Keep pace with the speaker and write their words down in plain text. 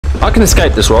I can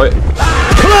escape this, right?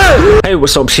 Hey,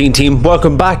 what's up, Sheen Team?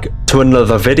 Welcome back to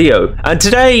another video. And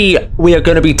today we are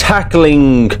going to be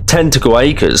tackling Tentacle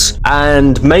Acres.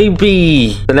 And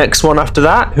maybe the next one after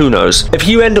that? Who knows? If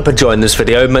you end up enjoying this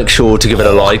video, make sure to give it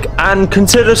a like. And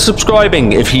consider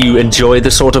subscribing if you enjoy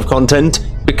this sort of content.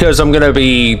 Because I'm going to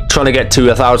be trying to get to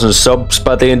 1,000 subs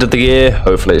by the end of the year.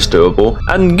 Hopefully it's doable.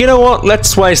 And you know what?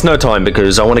 Let's waste no time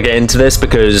because I want to get into this.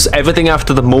 Because everything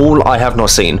after the mall I have not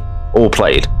seen or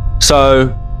played. So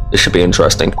this should be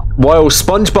interesting. While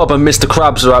SpongeBob and Mr.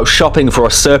 Krabs are out shopping for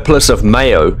a surplus of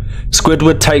mayo,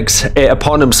 Squidward takes it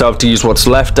upon himself to use what's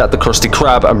left at the Krusty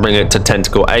Krab and bring it to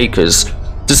Tentacle Acres.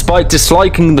 Despite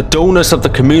disliking the dullness of the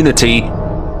community,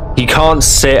 he can't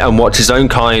sit and watch his own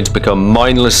kind become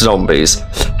mindless zombies.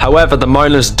 However, the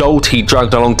mindless dolt he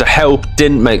dragged along to help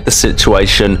didn't make the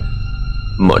situation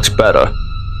much better.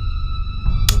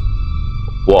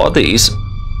 What are these?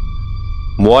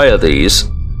 Why are these?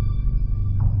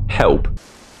 Help.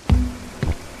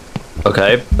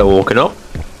 Okay, they're walking up.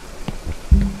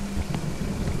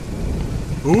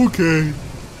 Okay.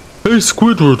 Hey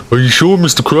Squidward, are you sure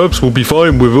Mr. Krabs will be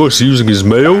fine with us using his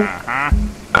mail?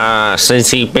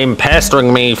 Since he's been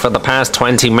pestering me for the past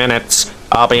 20 minutes,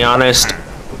 I'll be honest,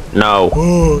 no.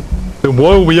 Then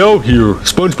why are we out here?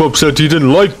 SpongeBob said he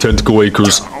didn't like Tentacle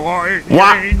Acres.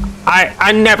 What?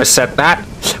 I never said that.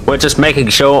 We're just making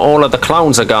sure all of the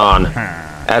clones are gone.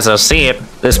 As I see it,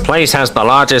 this place has the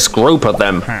largest group of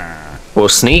them. We'll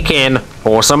sneak in,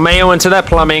 pour some mayo into their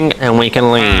plumbing, and we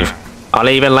can leave. I'll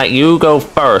even let you go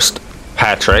first,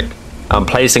 Patrick. I'm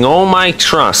placing all my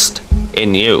trust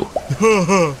in you.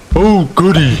 Oh,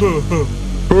 goody.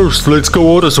 First, let's go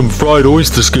order some fried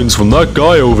oyster skins from that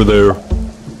guy over there.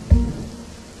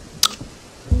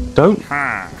 Don't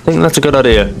think that's a good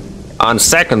idea. On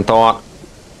second thought,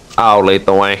 I'll lead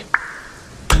the way.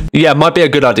 Yeah, it might be a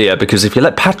good idea, because if you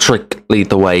let Patrick lead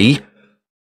the way,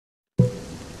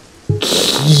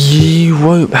 you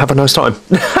won't have a nice time.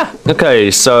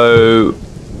 Okay, so...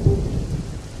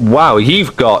 Wow,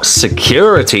 you've got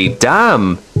security,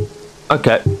 damn.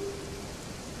 Okay.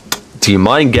 Do you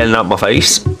mind getting out my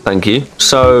face? Thank you.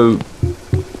 So...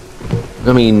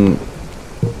 I mean...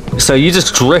 So you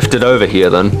just drifted over here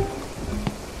then?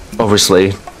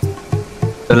 Obviously.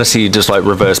 Unless you just like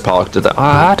reverse parked it.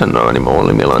 I don't know anymore,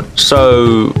 leave me alone.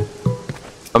 So...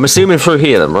 I'm assuming through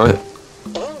here then, right?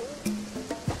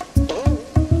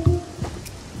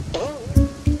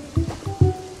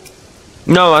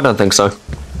 No, I don't think so.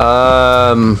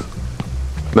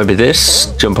 Maybe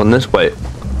this? Jump on this? Wait.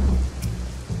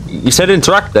 You said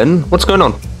interact then? What's going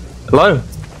on? Hello?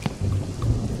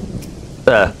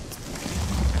 There.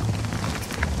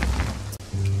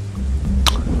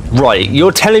 Right,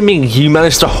 you're telling me you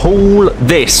managed to haul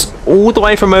this all the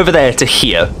way from over there to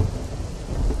here?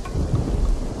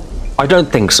 I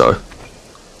don't think so.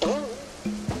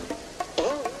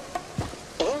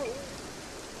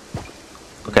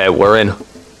 Okay, we're in.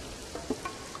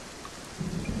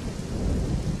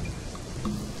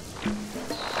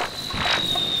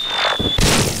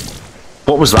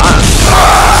 What was that?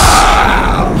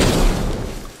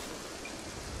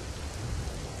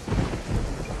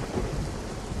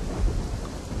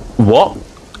 What?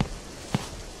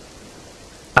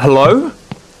 Hello?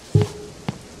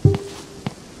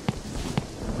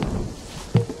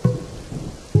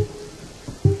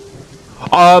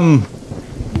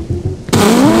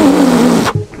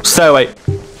 Stay away.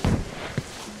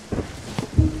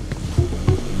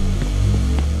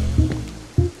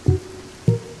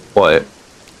 What?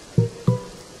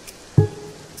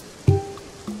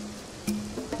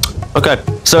 Okay,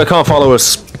 so it can't follow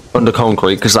us under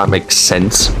concrete because that makes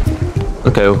sense.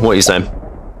 Okay, what are you saying?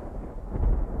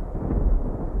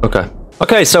 Okay.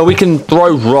 Okay, so we can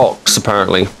throw rocks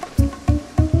apparently.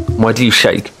 Why do you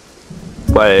shake?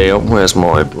 Wait, where's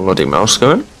my bloody mouse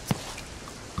going?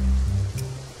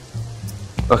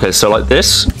 Okay, so like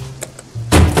this.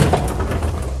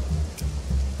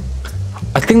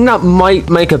 I think that might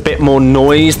make a bit more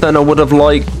noise than I would have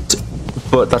liked,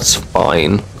 but that's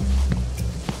fine.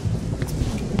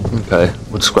 Okay,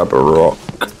 we'll just grab a rock.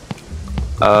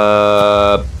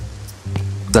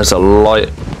 There's a light.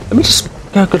 Let me just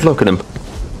get a good look at him.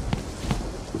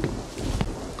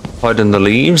 Hide in the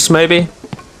leaves, maybe?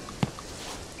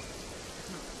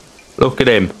 Look at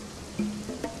him.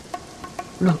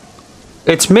 Look.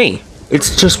 It's me.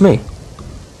 It's just me.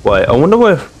 Wait, I wonder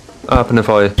what happened if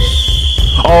I...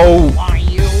 Oh!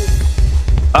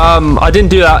 I didn't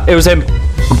do that. It was him.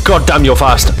 God damn, you're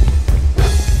fast.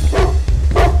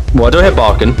 Why do I hear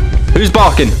barking? Who's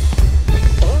barking?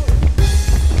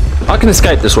 I can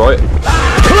escape this, right?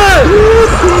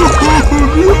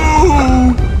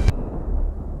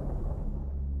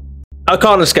 I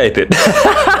can't escape it.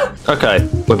 Okay,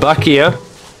 we're back here.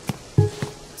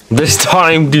 This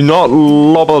time, do not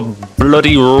lob a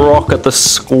bloody rock at the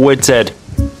squid's head.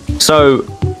 So,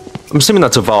 I'm assuming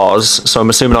that's a vase, so I'm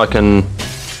assuming I can...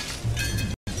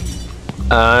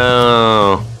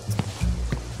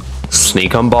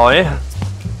 sneak on by.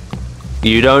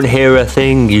 You don't hear a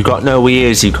thing. You got no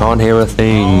ears. You can't hear a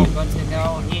thing. All good to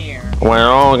go here. We're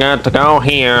all good to go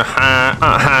here. Ha,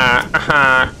 ha,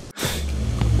 ha.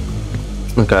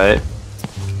 Okay.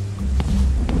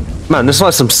 Man, this is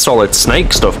like some solid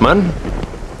snake stuff, man.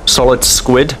 Solid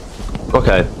squid.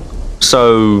 Okay.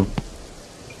 So...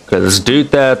 Okay, there's a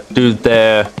dude there,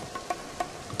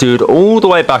 dude all the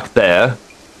way back there.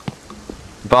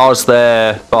 Bars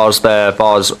there, bars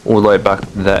all the way back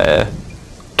there.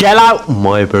 Get out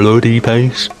my bloody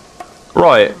face.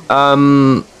 Right,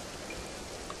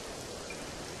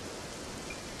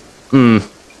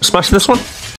 smash this one.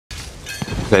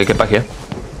 Okay, get back here.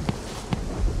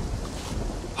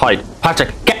 Hide.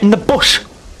 Patrick, get in the bush.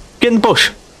 Get in the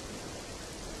bush.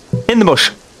 In the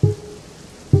bush.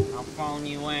 I'll phone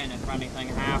you in if anything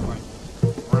happens.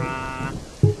 Rah.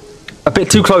 A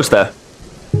bit too close there.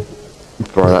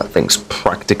 Bro, that thing's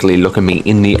practically looking me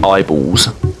in the eyeballs.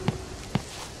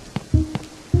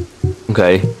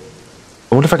 Okay. I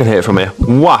wonder if I can hit it from here.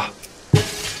 Wah!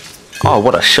 Oh,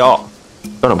 what a shot.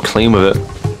 But I'm clean with it.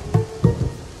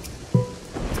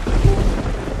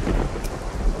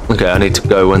 Okay, I need to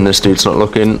go when this dude's not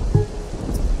looking.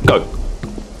 Go.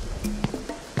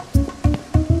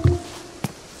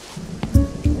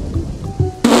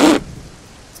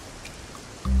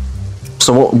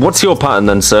 So what's your pattern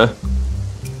then, sir?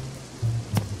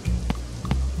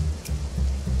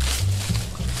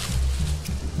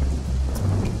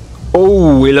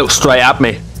 Oh, he looks straight at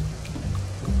me.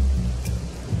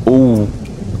 Oh.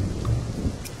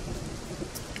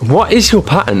 What is your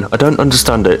pattern? I don't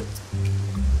understand it.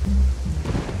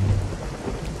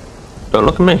 Don't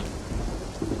look at me. I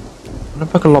wonder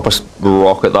if I can lob a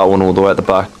rock at that one all the way at the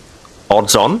back.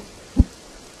 Odds on.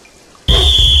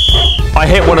 I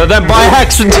hit one of them by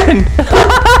accident.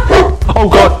 Oh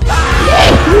god.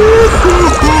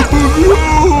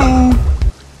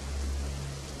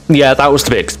 Yeah, that was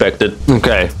to be expected.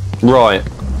 Okay, right.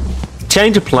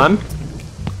 Change of plan.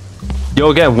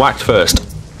 You're getting whacked first.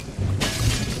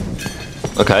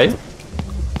 Okay.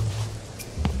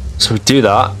 So we do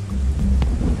that.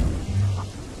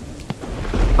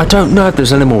 I don't know if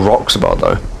there's any more rocks about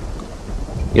though.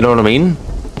 You know what I mean?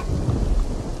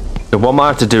 So what I might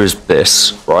have to do is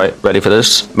this, right? Ready for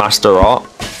this? Master art.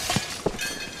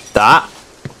 That.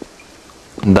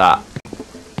 And that.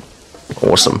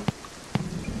 Awesome.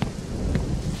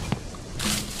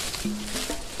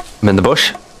 I'm in the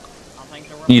bush.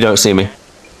 You don't see me.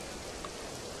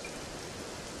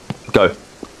 Go.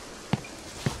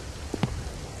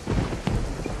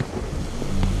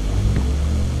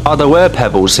 Oh, there were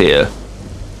pebbles here.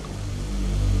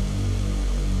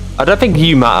 I don't think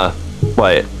you matter.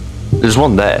 Wait, there's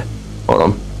one there. Hold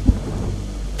on.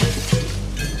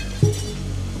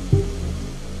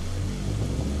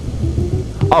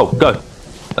 Oh, go.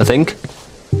 I think.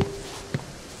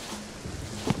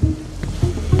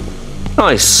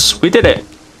 Nice, we did it.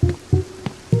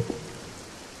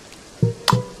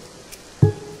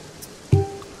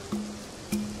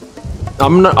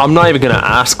 I'm not even gonna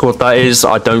ask what that is.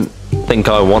 I don't think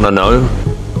I want to know.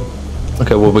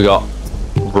 Okay, what we got?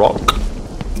 Rock.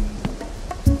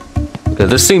 Okay,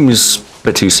 this seems a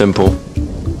bit too simple.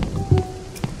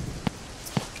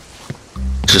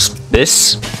 Just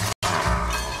this?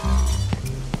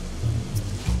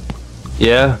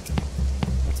 Yeah.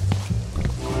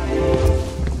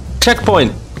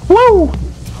 Checkpoint! Woo!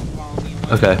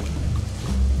 Okay.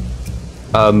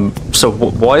 So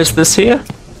why is this here?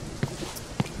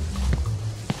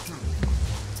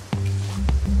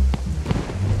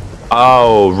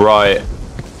 Oh, right.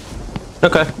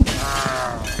 Okay.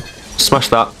 Smash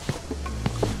that.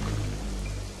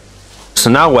 So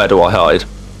now where do I hide?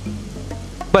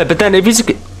 Wait, but then if he's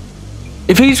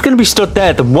gonna be stood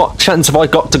there, then what chance have I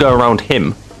got to go around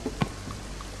him?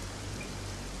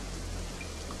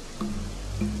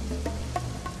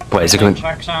 Wait, is it gonna...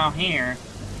 Checks out here.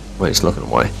 Wait, he's looking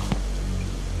away.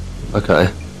 Okay.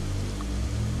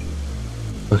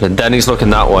 Okay, then he's looking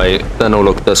that way, then I'll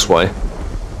look this way.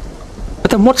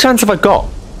 But then what chance have I got?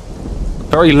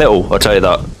 Very little, I'll tell you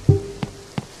that.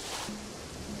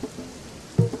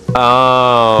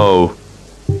 Oh.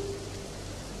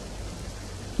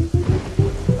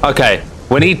 Okay,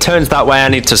 when he turns that way, I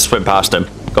need to sprint past him.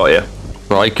 Got you.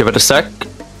 Right, give it a sec.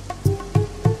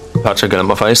 Patrick, get in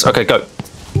my face. Okay, go.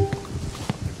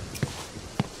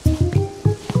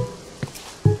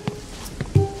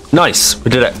 Nice, we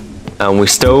did it. And we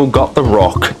still got the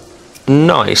rock.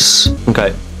 Nice.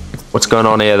 Okay, what's going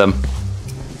on here then?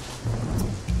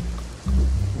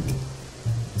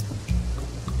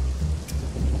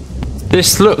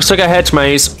 This looks like a hedge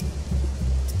maze.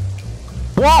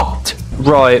 What?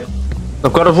 Right,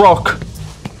 I've got a rock.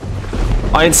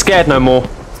 I ain't scared no more.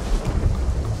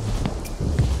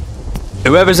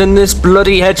 Whoever's in this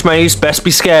bloody hedge maze best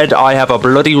be scared. I have a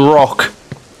bloody rock.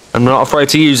 I'm not afraid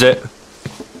to use it.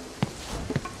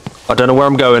 I don't know where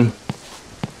I'm going.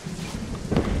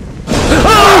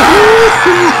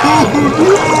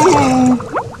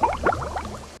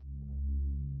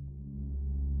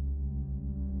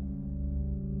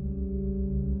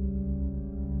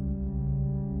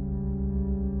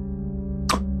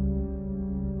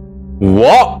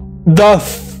 What the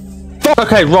fuck?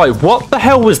 Okay, right, what the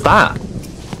hell was that?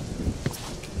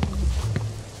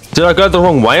 Did I go the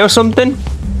wrong way or something?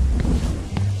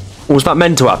 Or was that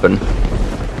meant to happen?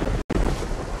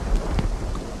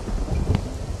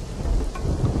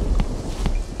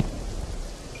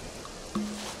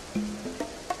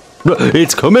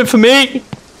 It's coming for me!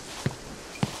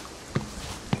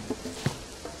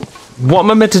 What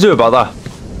am I meant to do about that?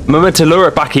 Am I meant to lure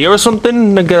it back here or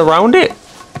something and get around it?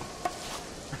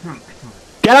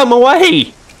 Get out of my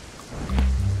way!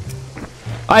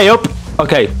 Hey, up!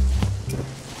 Okay.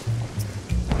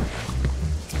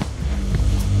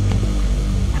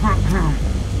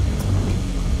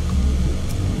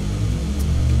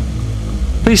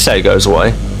 Please say it goes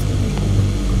away.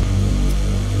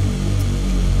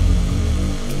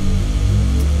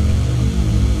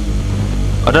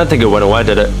 I don't think it went away,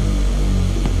 did it?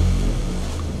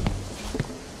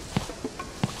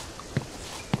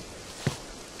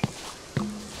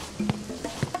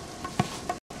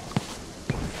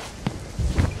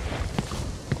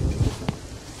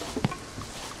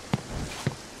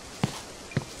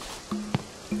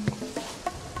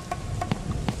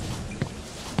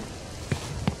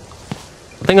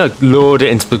 I think I lured it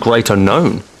into the great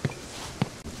unknown.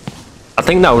 I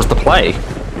think that was the play.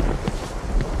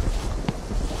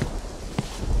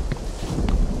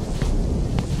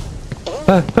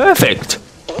 Perfect.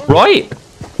 Right.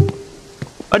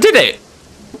 I did it.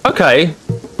 Okay.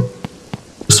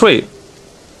 Sweet.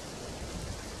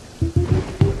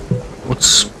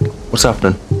 What's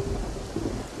happening?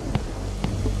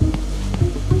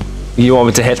 You want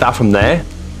me to hit that from there?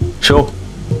 Sure.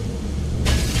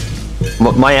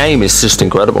 My aim is just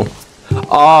incredible.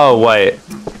 Oh, wait.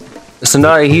 So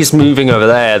now he's moving over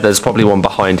there. There's probably one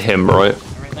behind him, right?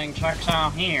 Everything checks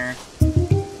out here.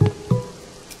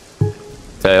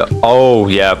 Okay. Oh,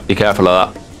 yeah. Be careful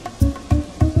of that.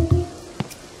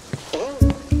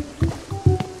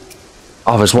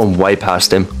 Oh, there's one way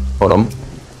past him. Hold on.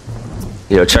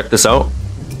 Yo, check this out.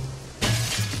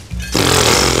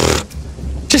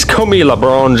 Just call me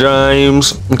LeBron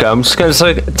James. Okay, I'm just going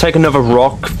to take another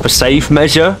rock for safe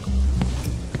measure.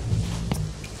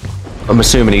 I'm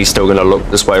assuming he's still going to look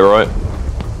this way, right?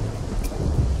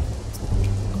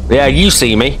 Yeah, you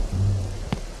see me.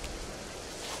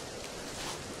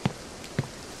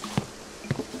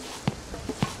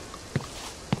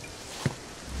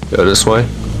 Go this way.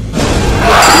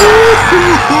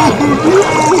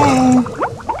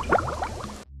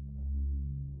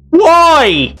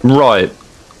 Why? Right.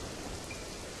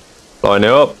 Line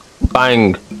it up.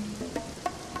 Bang.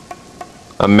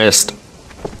 I missed.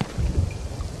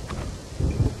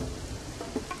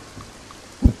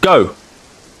 Go.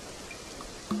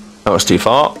 That was too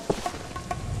far.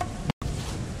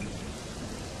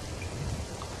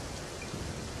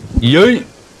 Yeet.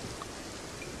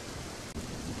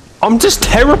 I'm just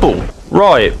terrible.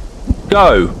 Right.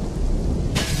 Go.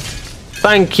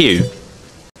 Thank you.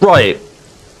 Right.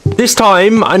 This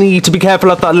time, I need to be careful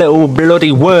of that little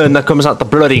bloody worm that comes out the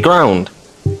bloody ground.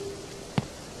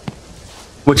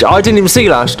 Which I didn't even see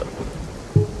last.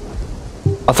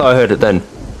 I thought I heard it then.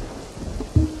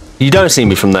 You don't see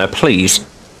me from there, please.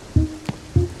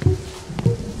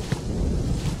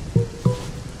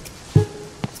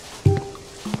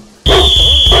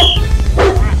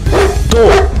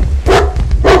 Door!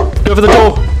 Go for the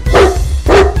door!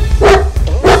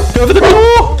 Go for the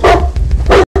door!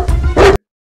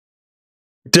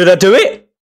 Did I do it?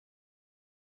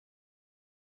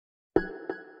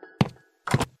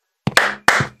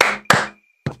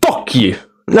 Fuck you!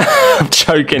 I'm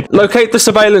joking. Locate the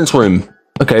surveillance room.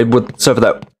 Okay, what's over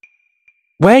there?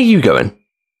 Where are you going?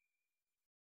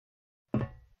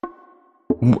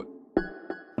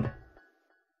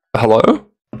 Hello?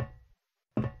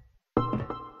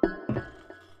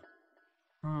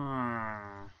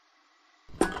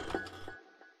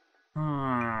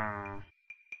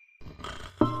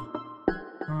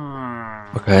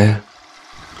 Okay.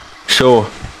 Sure.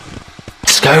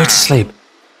 Let's go to sleep.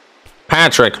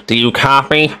 Patrick, do you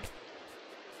copy?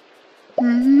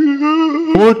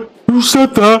 What? Who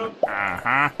said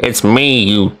that? It's me,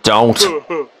 you don't.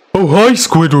 Oh, hi,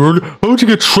 Squidward. How'd you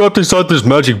get trapped inside this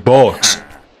magic box?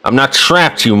 I'm not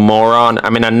trapped, you moron.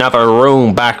 I'm in another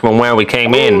room back from where we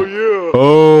came in.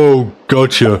 Oh,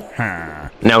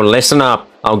 gotcha. Now listen up.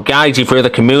 I'll guide you through the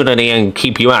community and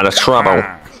keep you out of trouble.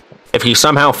 If you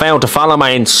somehow fail to follow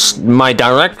my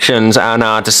directions and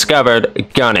are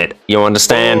discovered, gun it. You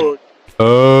understand?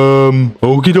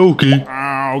 Okie dokie.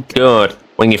 Good.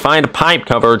 When you find a pipe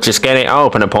cover, just get it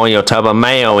open and pour your tub of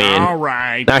mayo in.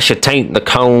 Alright. That should taint the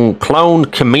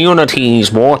cloned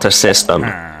community's water system.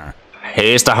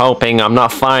 Here's to hoping I'm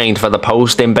not fined for the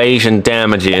post-invasion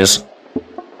damages.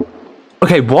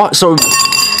 Okay, what? So...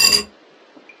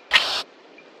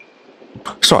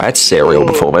 Sorry, I had cereal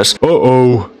before this.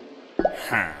 Uh-oh.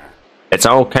 It's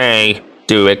okay.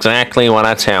 Do exactly what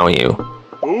I tell you.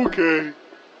 Okay.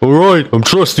 Alright, I'm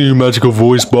trusting you, magical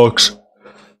voice box.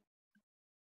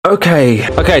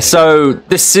 Okay, so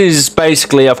this is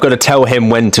basically, I've got to tell him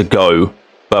when to go.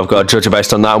 But I've got to judge it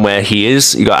based on that and where he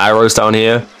is. You got arrows down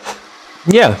here.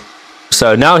 Yeah.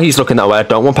 So now he's looking that way. I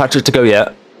don't want Patrick to go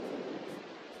yet.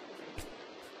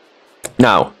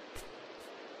 Now.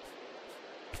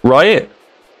 Right?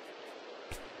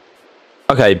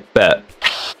 Okay, bet.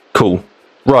 Cool.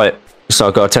 Right. So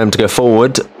I've got to tell him to go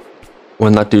forward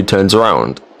when that dude turns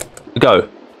around. Go.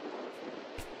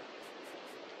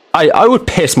 I would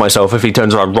piss myself if he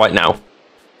turns around right now.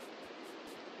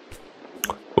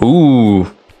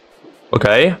 Ooh.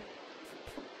 Okay.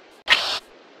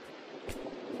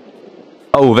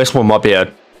 Oh, this one might be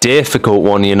a difficult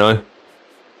one, you know.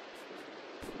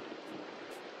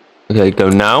 Okay, go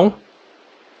now.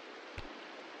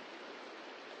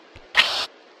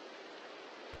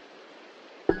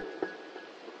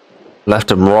 Left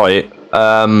and right.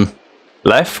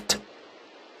 Left?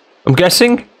 I'm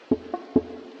guessing?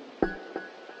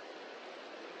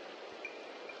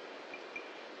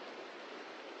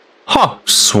 Huh,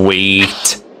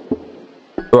 sweet.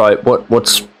 Right,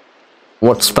 what's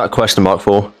that question mark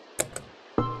for?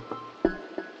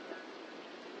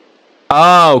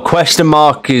 Oh, question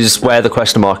mark is where the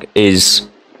question mark is.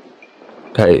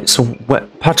 Okay, so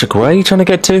Patrick, where are you trying to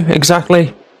get to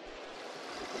exactly?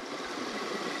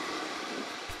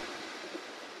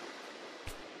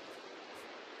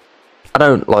 I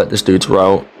don't like this dude's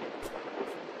route.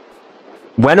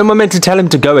 When am I meant to tell him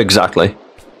to go exactly?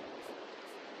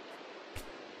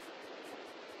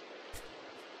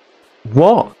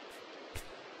 What?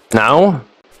 Now?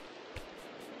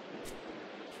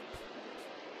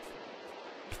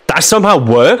 That somehow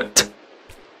worked?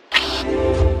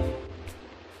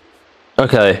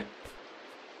 Okay.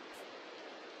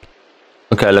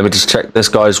 Okay, let me just check this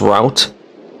guy's route.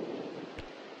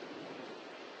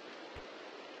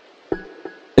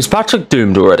 Is Patrick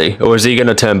doomed already? Or is he going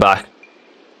to turn back?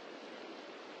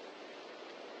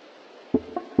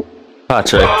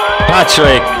 Patrick.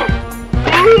 Patrick!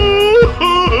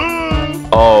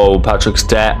 Oh, Patrick's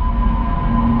dead.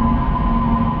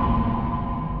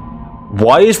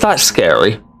 Why is that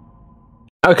scary?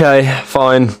 Okay,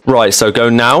 fine. Right, so go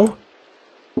now.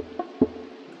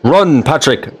 Run,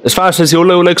 Patrick, as fast as your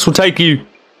little legs will take you.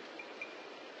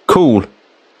 Cool.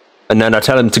 And then I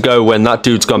tell him to go when that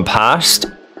dude's gone past.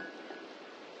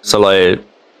 So, like,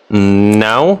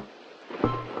 now.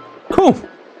 Cool.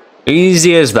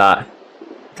 Easy as that.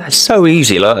 That's so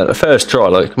easy, like, at the first try,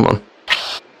 like, come on.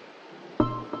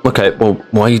 Okay, well,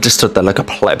 why you just stood there like a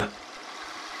pleb?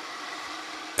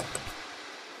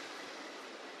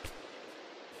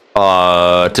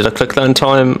 Did I click that in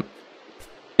time?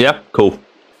 Yeah, cool.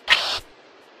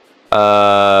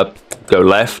 Go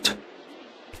left.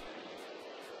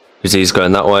 Because he's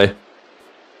going that way.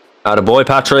 Attaboy,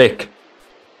 Patrick.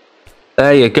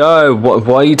 There you go.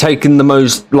 Why are you taking the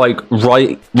most, like,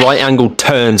 right angled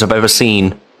turns I've ever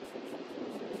seen?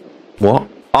 What?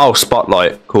 Oh,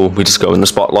 spotlight. Cool. We just go when the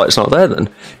spotlight's not there then.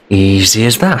 Easy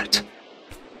as that.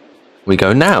 We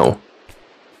go now.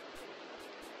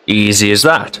 Easy as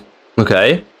that.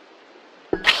 Okay.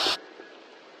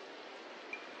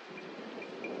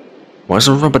 Where's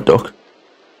the rubber duck?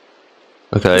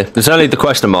 Okay. There's only the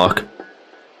question mark.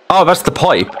 Oh, that's the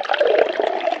pipe.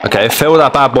 Okay, fill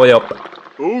that bad boy up.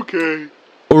 Okay.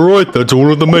 Alright, that's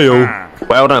all of the mail.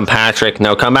 Well done, Patrick.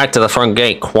 Now come back to the front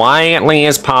gate quietly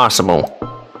as possible.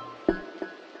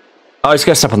 Oh, he's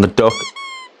got to step on the duck.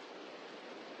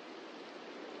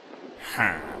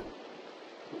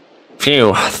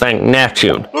 Phew, thank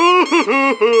Neptune.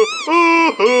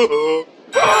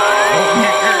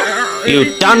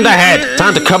 You dunderhead!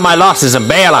 Time to cut my losses and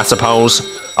bail, I suppose.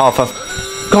 Oh, for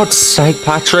God's sake,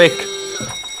 Patrick.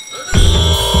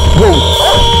 Whoa!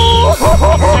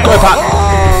 Go, Pat!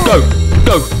 Go!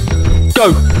 Go!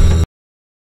 Go!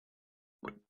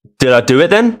 Did I do it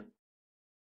then?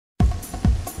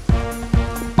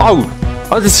 Oh,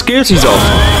 the security's off.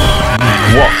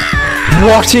 What?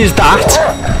 What is that?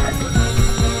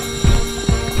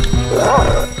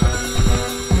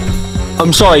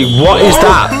 I'm sorry, what is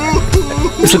that?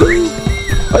 It's like,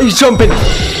 oh, he's jumping.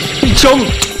 He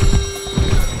jumped.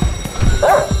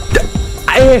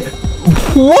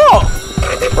 What?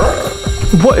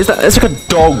 What is that? It's like a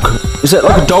dog. Is it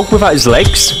like a dog without his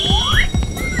legs?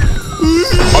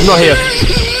 I'm not here.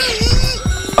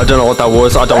 I don't know what that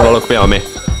was. I don't want to look behind me.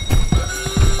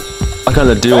 I kind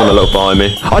of do want to look behind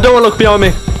me. I don't want to look behind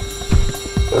me.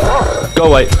 Go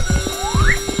away.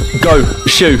 Go.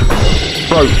 Shoo.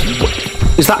 Bro.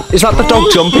 Is that the dog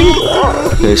jumping?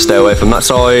 Okay, stay away from that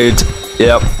side.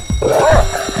 Yep.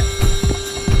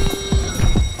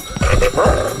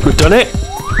 We've done it.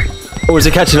 Or is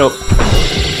it catching up?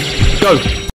 Go.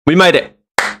 We made it.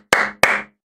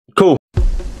 Cool.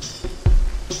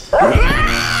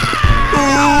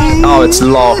 Oh, it's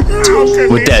locked.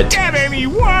 We're dead. Get any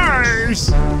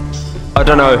worse? I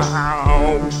don't know.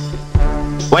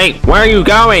 Wait, where are you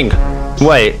going?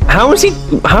 Wait, how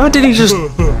did he just...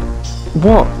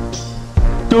 What?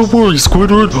 Don't worry,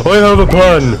 Squidward. I have a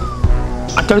plan.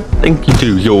 I don't think you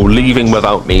do. You're leaving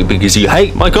without me because you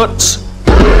hate my guts.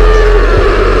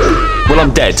 Well,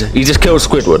 I'm dead. You just killed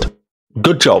Squidward.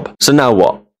 Good job. So now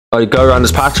what? I go around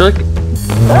as Patrick?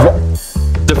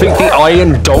 Defeat the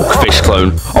Iron Dogfish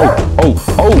clone. Oh.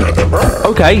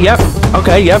 Okay, yep.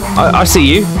 I see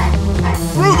you.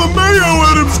 Throw the mayo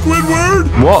at him, Squidward!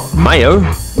 What? Mayo?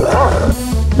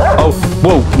 Oh,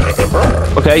 whoa.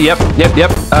 Okay, yep.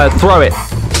 Throw it.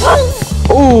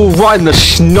 Oh, right in the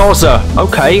schnozzer.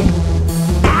 Okay.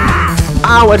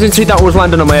 Ow, I didn't see that was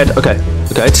landing on my head. Okay,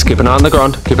 just keep an eye on the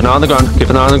ground. Keep an eye on the ground. Keep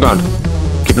an eye on the ground.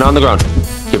 Keep an eye on the ground.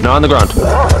 Keep an eye on the ground.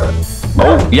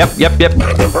 Oh, yep.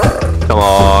 Come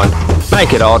on.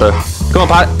 Make it harder. Come on,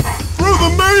 Pat. Throw the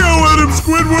mayo at him,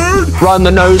 Squidward! Right on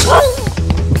the nose.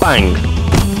 Bang.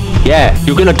 Yeah,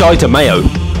 you're gonna die to mayo.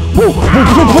 Whoa.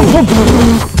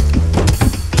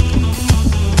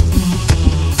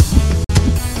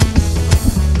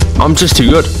 I'm just too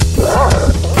good.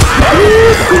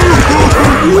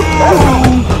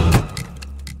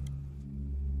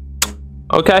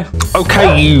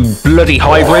 Okay, you bloody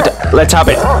hybrid. Let's have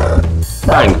it.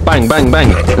 Bang. And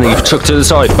then you've chucked to the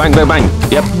side. Bang.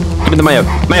 Yep. Give me the mayo.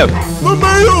 The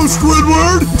mayo,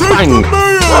 Squidward! Take Bang. the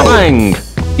mayo! Bang.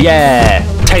 Yeah.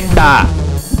 Take that.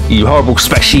 You horrible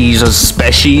species.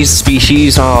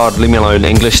 Oh, leave me alone.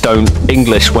 English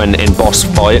when in boss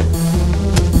fight.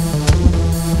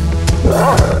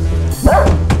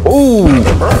 Ooh.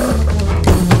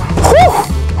 Whew.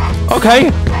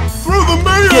 Okay. Throw the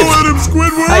mayo at him,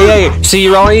 Squidward! Hey, see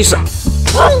your eyes?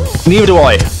 Neither do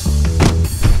I.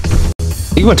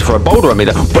 You went to throw a boulder at me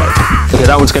there. Okay,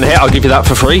 that one's gonna hit. I'll give you that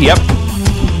for free. Yep.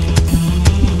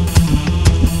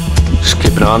 Just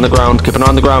keep an eye on the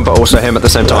ground, but also him at the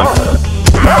same time.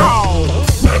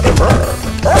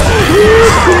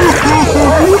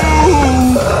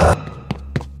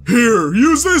 Here,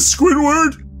 use this,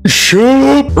 Squidward!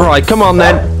 Shut up. Right, come on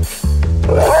then.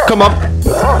 Come on.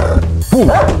 Woo.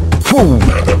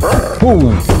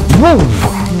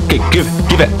 Give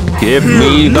it. Give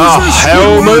me the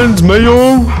helmet,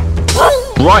 mayo.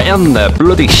 Right on the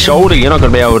bloody shoulder. You're not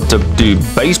going to be able to do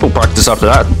baseball practice after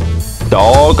that,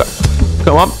 dog.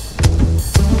 Come on.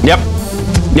 Yep.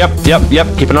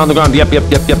 Keep an eye on the ground. Yep.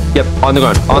 On the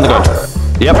ground.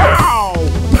 Yep.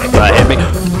 That hit me.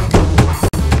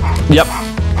 Yep.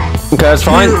 Okay, that's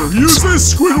fine. Here, use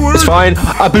this, Squidward! It's fine.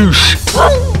 A boosh.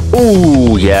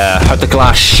 Ooh, yeah. Hope the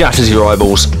glass shatters your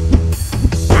eyeballs.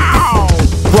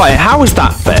 Right, how is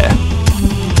that fair?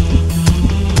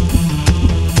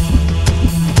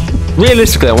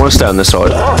 Realistically, I want to stay on this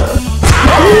side.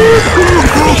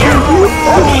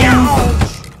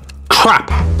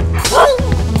 Crap.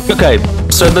 Okay,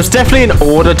 so there's definitely an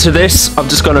order to this. I'm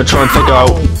just going to try and figure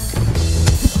out...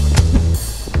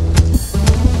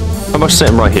 How much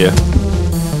sitting right here?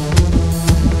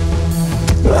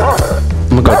 Oh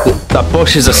my god, that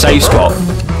bush is a safe spot.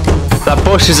 That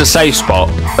bush is a safe spot.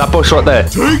 That bush right there.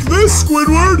 Take this,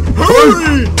 Squidward!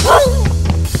 Hurry!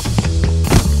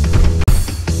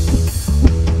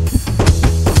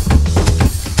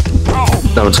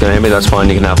 That one's gonna hit me, that's fine,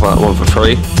 you can have that one for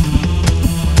free.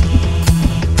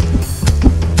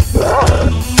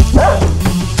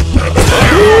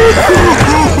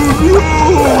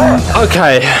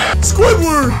 Okay.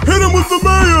 Squidward, hit him with the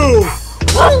mayo!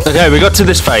 Okay, we got to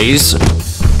this phase.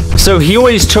 So he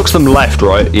always chucks them left,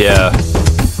 right? Yeah.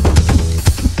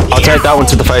 I'll take that one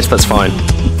to the face, that's fine.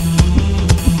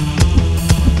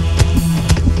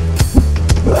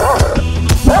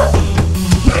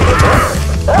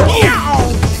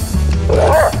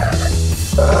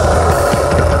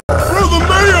 Throw the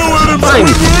mayo at him, Bang.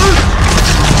 Squidward!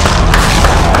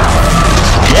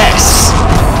 Yes!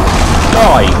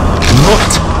 Die!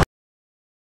 Mutt!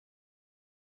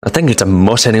 I think it's a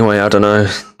mutt anyway, I don't know.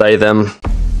 They, them.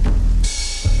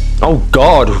 Oh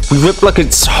god, we ripped like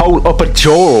its whole upper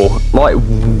jaw. Like,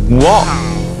 what?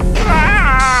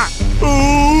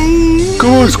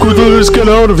 Come on, Squidward, let's get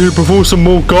out of here before some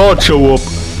more guards show up.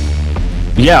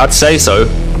 Yeah, I'd say so.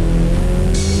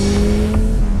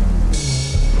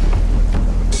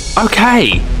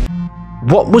 Okay.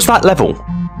 What was that level?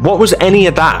 What was any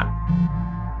of that?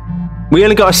 We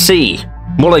only got a C.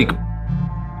 More like,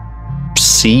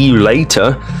 see you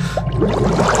later.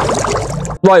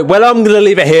 Right, well, I'm going to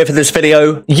leave it here for this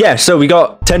video. Yeah, so we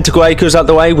got Tentacle Acres out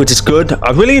the way, which is good.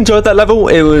 I really enjoyed that level.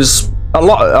 It was a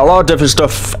lot of different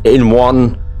stuff in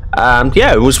one.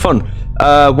 Yeah, it was fun.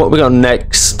 What we got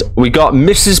next? We got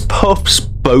Mrs. Puff's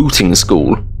Boating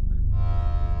School.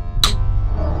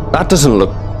 That doesn't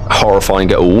look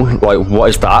horrifying at all. Like, what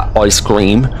is that? Ice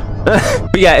cream.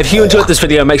 But yeah, if you enjoyed this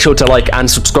video, make sure to like and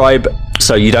subscribe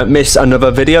so you don't miss another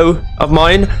video of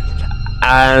mine.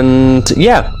 And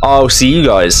yeah, I'll see you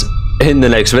guys in the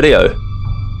next video.